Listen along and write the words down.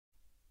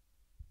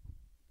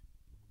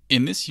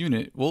In this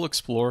unit, we'll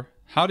explore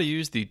how to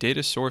use the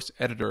data source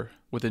editor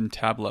within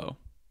Tableau.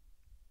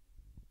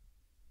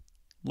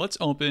 Let's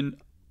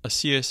open a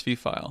CSV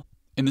file.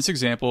 In this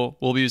example,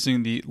 we'll be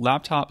using the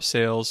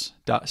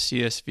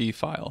laptopsales.csv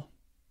file.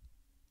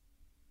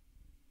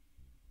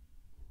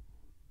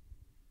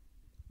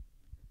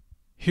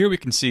 Here we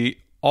can see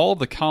all of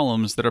the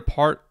columns that are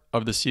part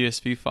of the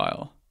CSV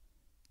file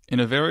in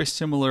a very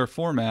similar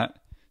format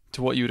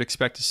to what you would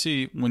expect to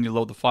see when you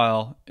load the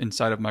file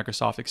inside of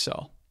Microsoft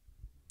Excel.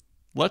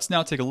 Let's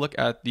now take a look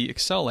at the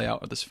Excel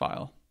layout of this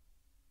file.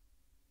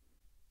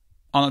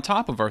 On the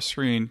top of our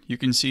screen, you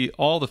can see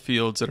all the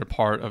fields that are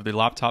part of the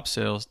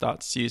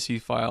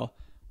laptopsales.csv file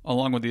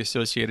along with the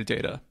associated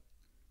data.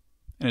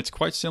 And it's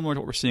quite similar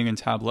to what we're seeing in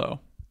Tableau.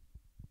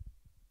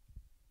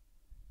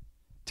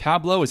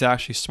 Tableau is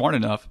actually smart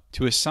enough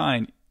to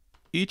assign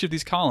each of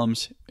these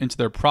columns into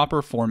their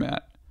proper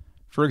format.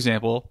 For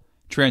example,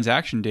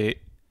 transaction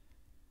date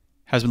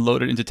has been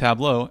loaded into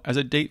Tableau as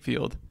a date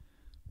field.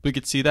 We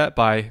could see that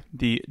by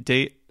the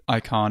date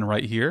icon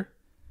right here.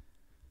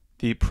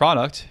 The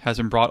product has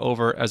been brought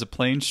over as a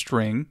plain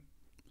string.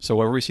 So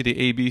wherever we see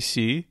the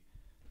ABC,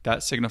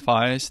 that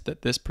signifies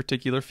that this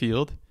particular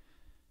field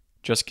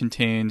just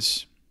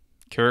contains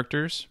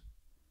characters.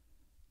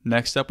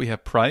 Next up, we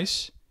have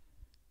price.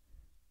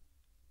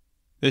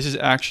 This is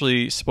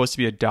actually supposed to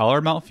be a dollar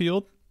amount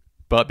field,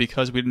 but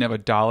because we didn't have a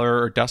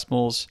dollar or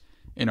decimals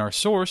in our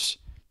source,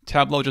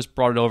 Tableau just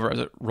brought it over as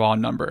a raw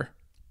number.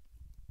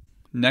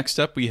 Next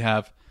up, we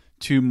have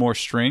two more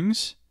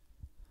strings,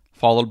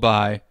 followed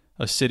by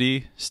a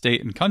city,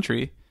 state, and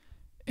country.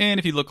 And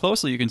if you look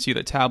closely, you can see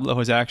that Tableau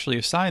has actually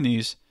assigned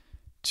these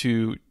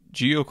to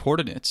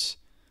geo-coordinates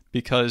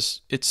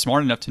because it's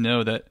smart enough to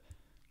know that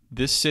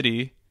this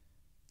city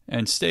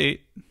and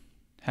state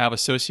have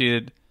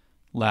associated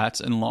lats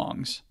and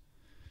longs.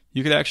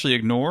 You could actually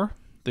ignore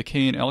the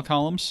K and L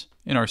columns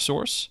in our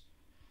source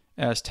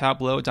as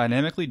Tableau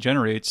dynamically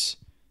generates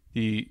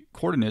the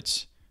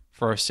coordinates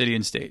for our city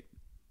and state.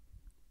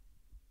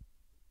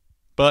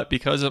 But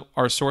because of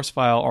our source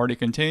file already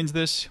contains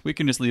this, we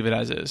can just leave it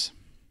as is.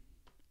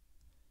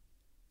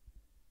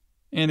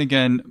 And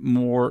again,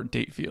 more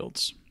date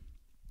fields.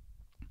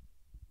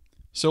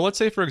 So let's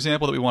say, for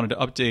example, that we wanted to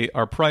update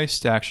our price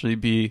to actually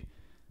be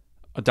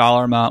a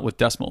dollar amount with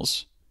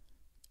decimals.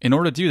 In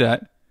order to do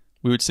that,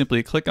 we would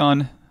simply click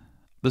on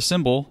the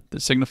symbol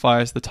that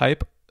signifies the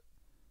type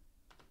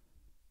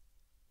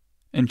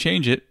and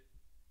change it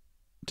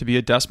to be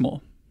a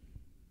decimal.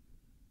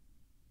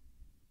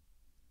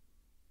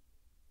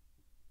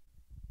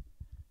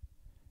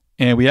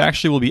 And we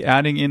actually will be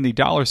adding in the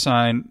dollar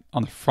sign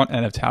on the front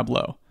end of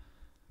Tableau.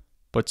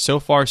 But so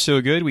far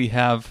so good, we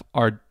have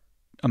our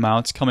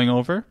amounts coming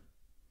over.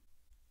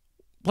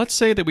 Let's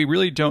say that we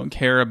really don't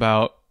care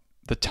about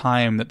the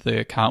time that the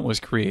account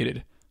was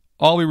created.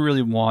 All we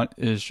really want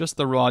is just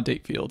the raw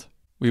date field.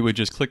 We would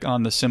just click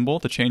on the symbol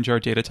to change our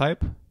data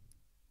type,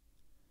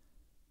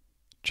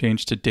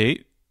 change to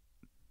date,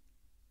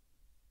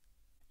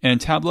 and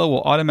Tableau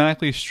will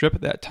automatically strip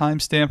that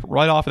timestamp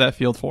right off of that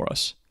field for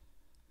us.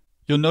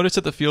 You'll notice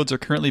that the fields are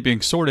currently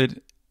being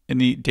sorted in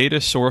the data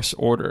source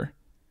order.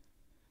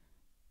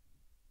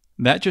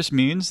 That just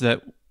means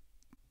that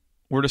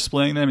we're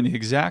displaying them in the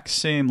exact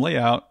same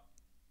layout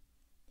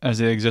as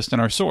they exist in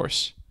our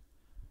source.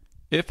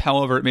 If,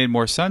 however, it made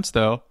more sense,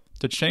 though,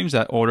 to change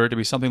that order to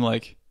be something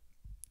like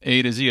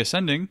A to Z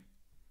ascending,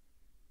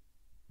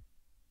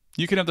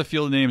 you can have the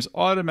field names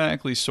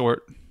automatically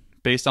sort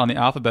based on the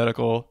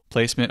alphabetical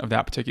placement of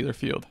that particular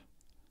field.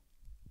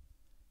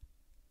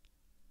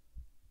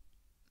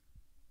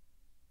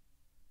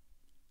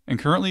 And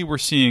currently we're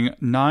seeing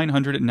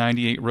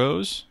 998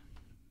 rows.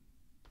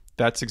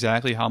 That's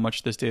exactly how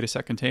much this data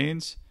set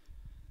contains.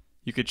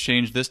 You could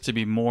change this to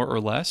be more or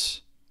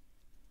less.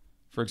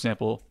 For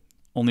example,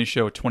 only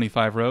show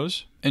 25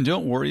 rows. And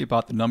don't worry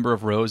about the number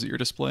of rows that you're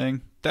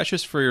displaying. That's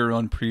just for your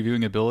own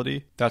previewing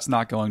ability. That's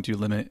not going to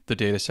limit the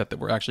data set that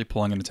we're actually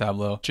pulling into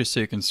Tableau, just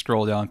so you can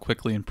scroll down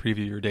quickly and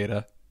preview your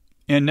data.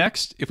 And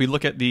next, if we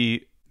look at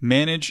the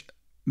Manage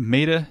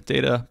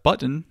Metadata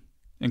button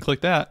and click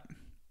that,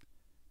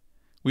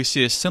 we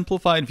see a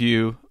simplified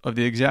view of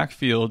the exact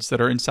fields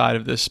that are inside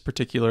of this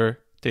particular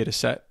data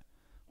set.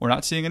 We're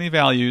not seeing any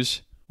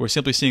values. We're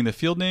simply seeing the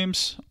field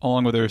names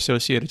along with their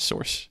associated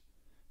source.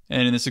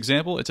 And in this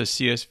example, it's a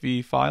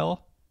CSV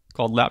file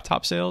called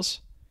laptop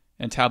sales,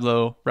 and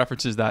Tableau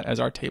references that as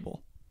our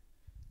table.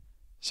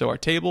 So our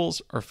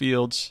tables are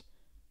fields,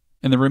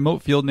 and the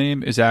remote field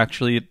name is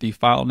actually the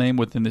file name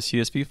within the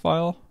CSV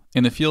file,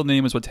 and the field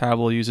name is what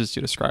Tableau uses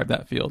to describe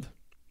that field.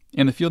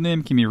 And the field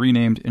name can be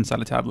renamed inside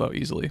of Tableau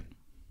easily.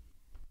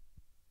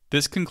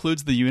 This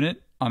concludes the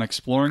unit on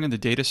exploring the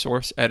data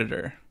source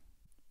editor.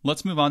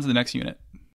 Let's move on to the next unit.